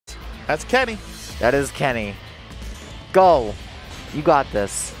That's Kenny. That is Kenny. Go. You got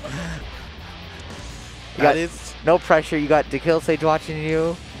this. You got no pressure. You got DeKill Sage watching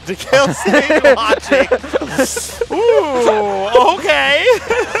you. DeKill Sage watching. Ooh, okay.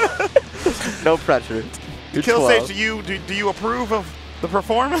 No pressure. DeKill Sage, do you approve of the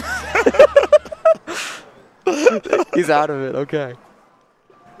performance? He's out of it. Okay.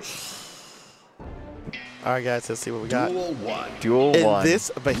 All right, guys. Let's see what we got. Duel one. In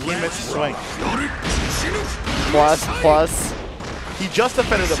this behemoth swing. Plus. He just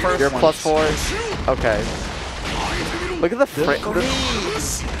defended the first You're one. +4. Okay. Look at the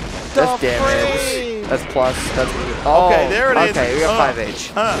That's damage. That's plus. That's okay, there it is. Okay, we got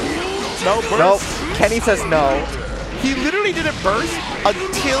 5H. No burst. Nope. Kenny says no. He literally didn't burst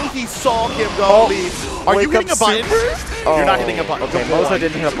until he saw him go leave. Are you hitting a button? You're not hitting a button. Okay, Mozo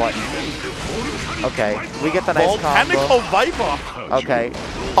didn't hit a button. Okay, we get the nice Volcanical combo. Viper. Okay.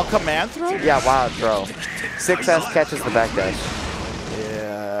 A command throw? Yeah, wild throw. 6S catches the backdash.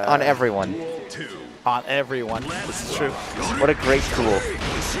 Yeah. On everyone. On everyone. This is true. What a great tool.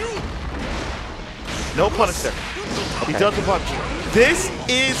 No punish there. Okay. He doesn't punch. This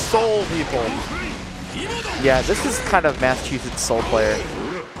is Soul, people. Yeah, this is kind of Massachusetts Soul player.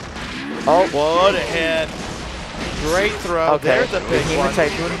 Oh. What a hit. Great throw. Okay. There's the big one.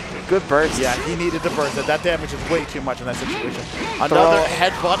 Typhoon. Good burst. Yeah, he needed to burst it. That damage is way too much in that situation. Another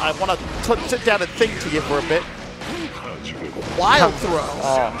headbutt. I want to sit down and think to you for a bit. Wild throw.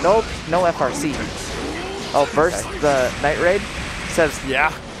 Oh, nope. No FRC. Oh, burst the Night Raid. Says,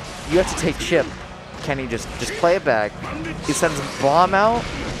 yeah, you have to take chip. Kenny just play it back. He sends bomb out.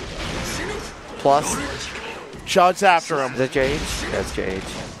 Plus. Charges after him. Is that JH? That's JH.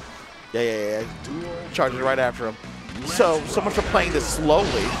 Yeah. Charges right after him. So much for playing this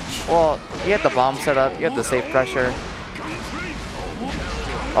slowly. Well, you had the bomb set up. You had the safe pressure.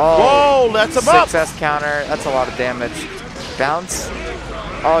 Oh, whoa, that's him up. 6S counter. That's a lot of damage. Bounce.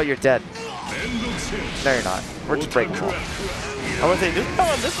 Oh, you're dead. No, you're not. We're just breaking ball. I would say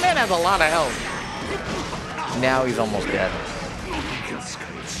this man has a lot of health. Now he's almost dead.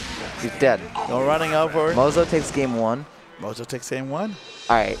 He's dead. No running over. Mozo takes game 1. Mozo takes game 1.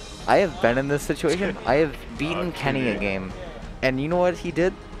 All right. I have been in this situation. I have beaten Kenny a game. And you know what he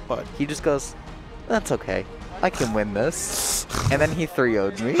did? What? He just goes, that's okay. I can win this. And then he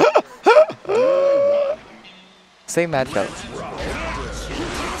 3-0'd me. Same matchup.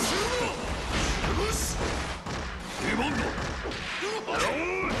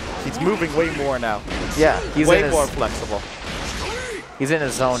 He's moving way more now. Yeah, he's way more flexible. He's in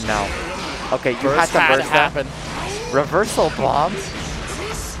his zone now. Okay, you Burst had to burst had that. Reversal bomb.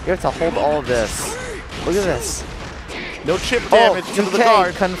 You have to hold all of this. Look at this. No chip damage to the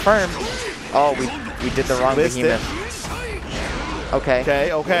guard. Confirmed. Oh, we did the wrong behemoth.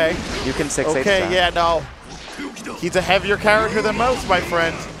 Okay. Okay. You can 6H Okay, that. yeah, no. He's a heavier character than most, my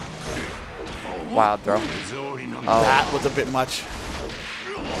friend. Wild throw. Oh. That was a bit much.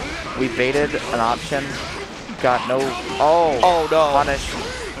 We baited an option. Got no. Oh no. Punish.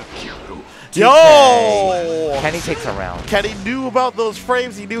 Yo! Kenny takes a round. Kenny knew about those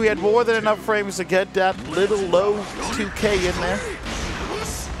frames. He knew he had more than enough frames to get that little low 2K in there.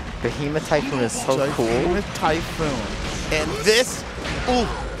 Behemoth Typhoon is so cool. Behemoth Typhoon. And this. Ooh.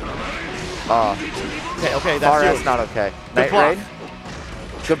 Okay, that's that's not okay. Night Raid.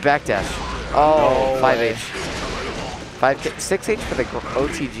 Good backdash. Oh, no 5H. 5K, 6H for the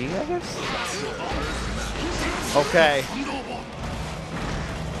OTG, I guess? Okay.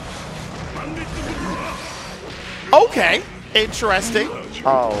 Okay. Interesting.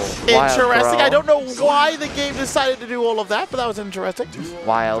 Oh, interesting. I don't know why the game decided to do all of that, but that was interesting.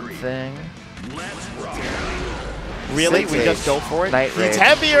 Wild thing. Really? 6H. We just go for it? Night Raid. He's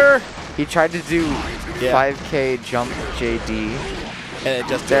heavier. He tried to do 5K jump JD. And it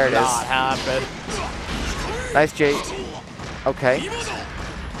just did not happen. Nice J. Okay.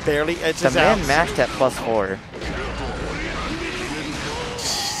 Barely edges out. The man out. mashed at +4.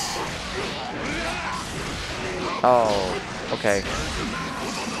 Oh, okay.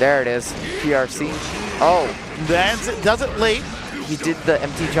 There it is. PRC. Oh. Does it late. He did the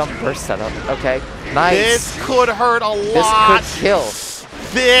empty jump burst setup. Okay. Nice. This could hurt a lot. This could kill.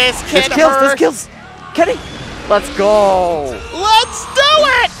 This can hurt. This kills. Kenny. Let's go. Let's do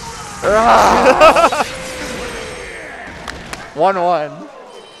it. 1-1.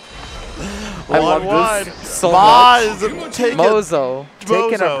 I love this so much. Mozo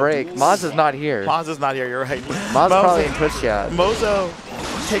taking a break. Maz is not here. Maz is not here. You're right. Maz probably in Twitch chat. Mozo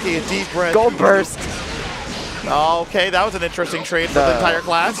taking a deep breath. Go burst. Okay, that was an interesting trade for the entire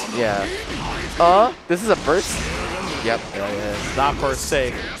class. Yeah. This is a burst? Yep. Yeah, not burst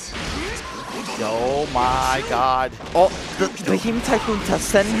safe. Oh my god. Oh, the Behemoth Typhoon to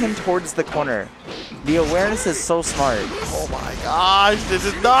send him towards the corner. The awareness is so smart. Oh my gosh, this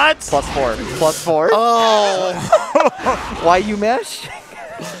is nuts. +4. +4. Oh. Why you mesh?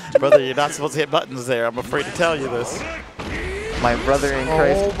 Brother, you're not supposed to hit buttons there. I'm afraid to tell you this. My brother in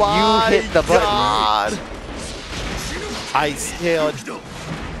Christ. Oh my you hit the button. God. I scared.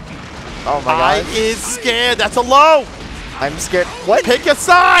 Oh my god. I is scared. That's a low. I'm scared. What? Pick a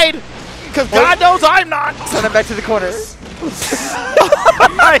side. Because God knows I'm not. Send him back to the corner.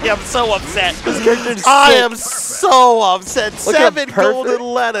 I am so upset. I am so upset. Look 7 at golden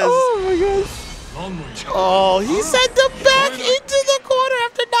letters. Oh my gosh. Oh, he sent him back into the corner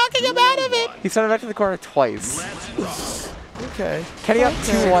after knocking him out of it. He sent him back to the corner twice. Okay. Kenny up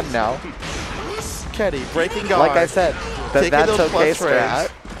 2-1 now. Kenny, breaking guard. Like I said, that's okay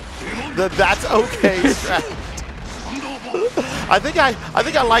strat. That's okay strat. I think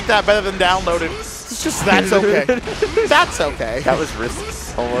I like that better than downloaded. It's just that's okay. That's okay. That was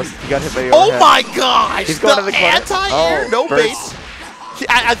risky. Almost. You got hit by the Oh overhead. my gosh! He's going to the corner. Anti-air, no bait.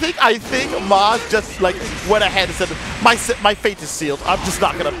 I think Moz just like went ahead and said, my fate is sealed. I'm just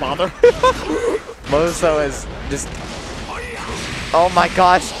not gonna bother. Mozo is just. Oh my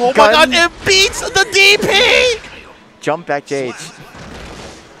gosh! Oh my god! It beats the DP. Jump back JH.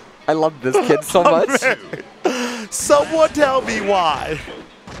 I love this kid so much. Someone tell me why.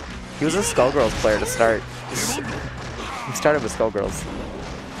 He was a Skullgirls player to start. He started with Skullgirls.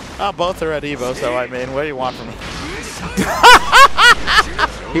 Both are at Evo, so I mean, what do you want from me?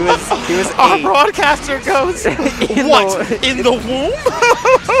 He was Our 8. broadcaster goes, what, in the womb?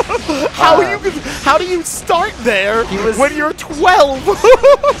 How do you start there when you're 12?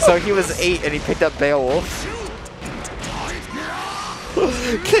 So he was 8 and he picked up Beowulf.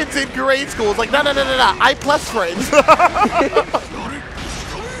 Kids in grade school is like, no, I plus friends.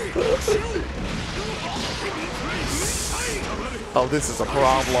 Oh, this is a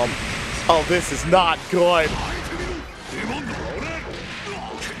problem. Oh, this is not good.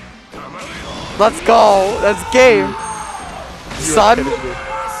 Let's go. That's game. Son.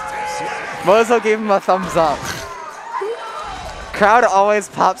 Mozo gave him a thumbs up. Crowd always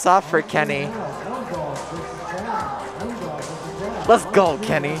pops off for Kenny. Let's go,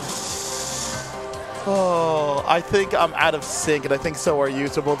 Kenny. Oh, I think I'm out of sync, and I think so are you,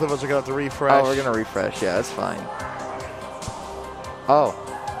 so both of us are going to have to refresh. Oh, we're going to refresh. Yeah, that's fine. Oh.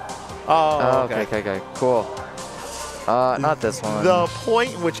 Oh, okay. Cool. Not this one. The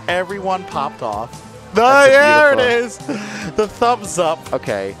point which everyone popped off. There it is. The thumbs up.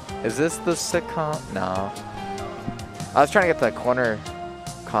 Okay. Is this the sitcom? No. I was trying to get the corner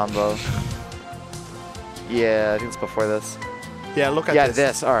combo. Yeah, I think it's before this. Yeah, look at this. Yeah,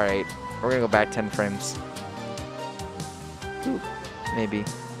 this. All right. We're going to go back 10 frames. Ooh, maybe.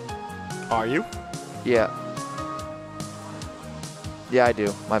 Are you? Yeah. Yeah, I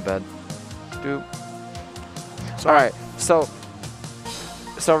do. My bad. All right. So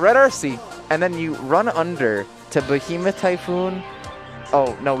red RC, and then you run under to Behemoth Typhoon.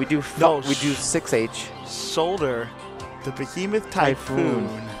 Oh no, we do 6H. Shoulder the Behemoth Typhoon,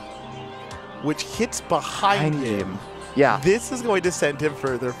 which hits behind him. Yeah. This is going to send him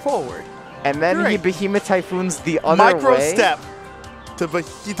further forward. And then he Behemoth Typhoons the other Micro way. step to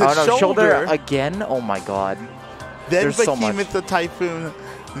shoulder again. Oh my god. Then There's so much. Behemoth the Typhoon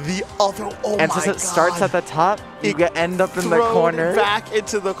the other. Oh and my since it god. starts at the top, you end up in the corner. Back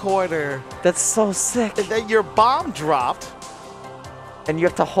into the corner. That's so sick. And then your bomb dropped. And you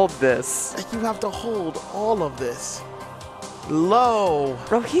have to hold this. And you have to hold all of this. Low.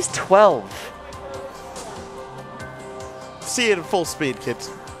 Bro, he's 12. See it in full speed,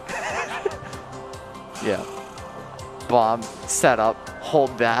 kids. Yeah. Bomb, set up,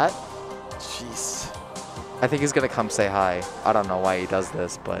 hold that. Jeez. I think he's going to come say hi. I don't know why he does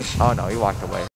this, but oh no, he walked away.